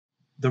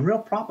The real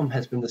problem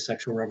has been the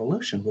sexual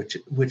revolution,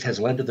 which has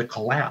led to the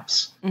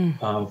collapse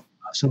of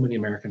so many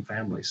American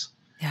families.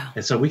 Yeah.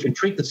 And so we can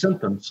treat the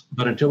symptoms,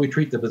 but until we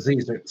treat the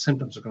disease, the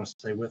symptoms are going to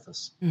stay with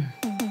us.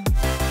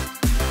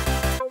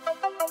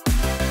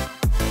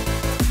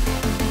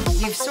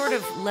 You've sort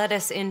of led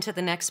us into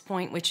the next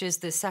point, which is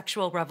the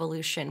sexual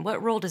revolution.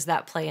 What role does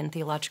that play in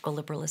theological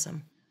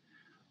liberalism?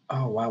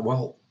 Oh, wow.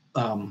 Well,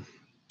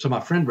 so my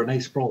friend Renee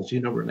Sproul's, you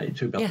know Renee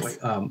too, by the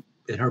way,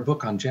 in her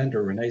book on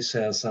gender, Renee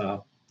says,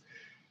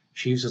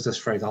 she uses this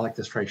phrase, I like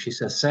this phrase, she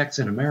says, sex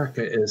in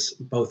America is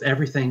both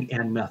everything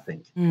and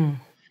nothing.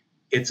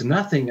 It's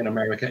nothing in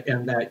America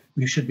in that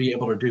you should be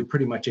able to do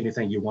pretty much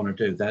anything you want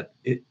to do. That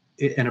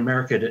in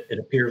America, it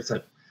appears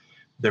that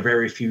there are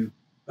very few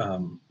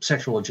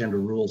sexual agenda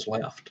rules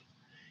left.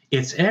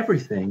 It's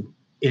everything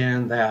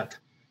in that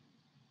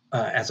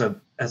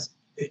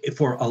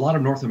for a lot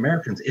of North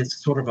Americans,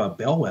 it's sort of a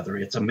bellwether.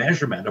 It's a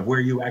measurement of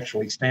where you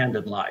actually stand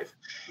in life.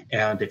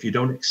 And if you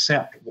don't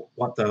accept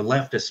what the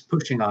left is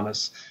pushing on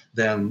us,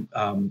 then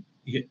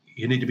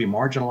you need to be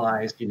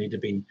marginalized. You need to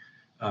be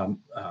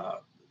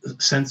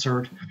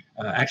censored.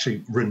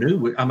 Actually,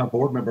 Renew, I'm a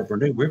board member of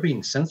Renew. We're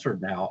being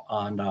censored now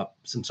on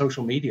some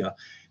social media.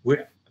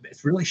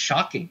 It's really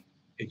shocking.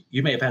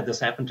 You may have had this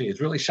happen to you. It's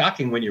really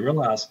shocking when you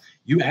realize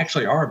you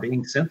actually are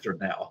being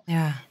censored now.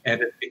 Yeah.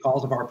 And it's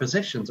because of our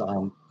positions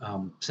on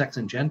sex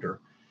and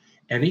gender,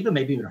 and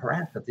maybe even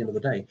harassed at the end of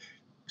the day.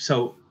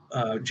 So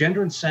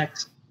gender and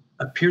sex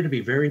appear to be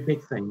very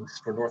big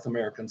things for North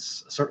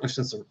Americans, certainly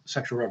since the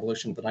sexual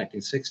revolution of the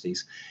 1960s.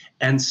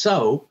 And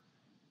so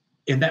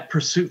in that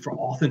pursuit for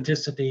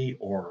authenticity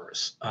or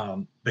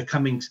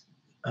becoming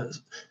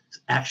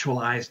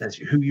actualized as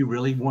who you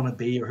really want to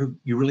be or who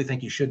you really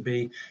think you should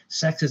be,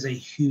 sex is a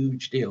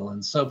huge deal.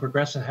 And so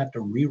progressives have to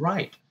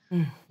rewrite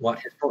what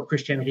historic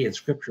Christianity and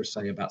scripture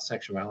say about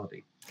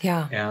sexuality.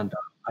 Yeah. And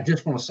I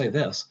just want to say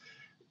this.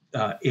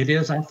 I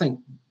think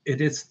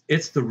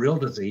it's the real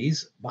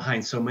disease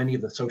behind so many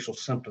of the social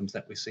symptoms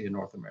that we see in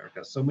North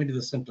America. So many of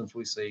the symptoms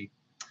we see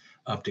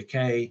of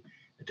decay,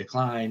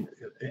 decline,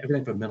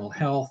 everything from mental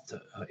health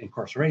to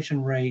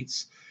incarceration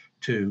rates,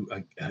 to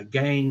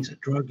gangs,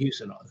 drug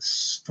use, and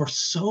for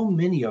so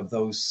many of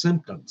those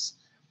symptoms,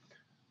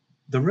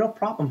 the real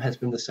problem has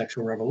been the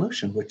sexual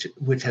revolution,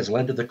 which has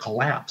led to the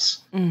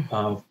collapse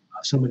of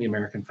so many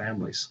American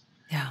families.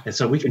 Yeah. And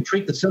so we can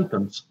treat the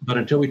symptoms, but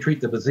until we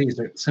treat the disease,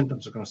 the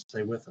symptoms are going to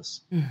stay with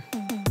us.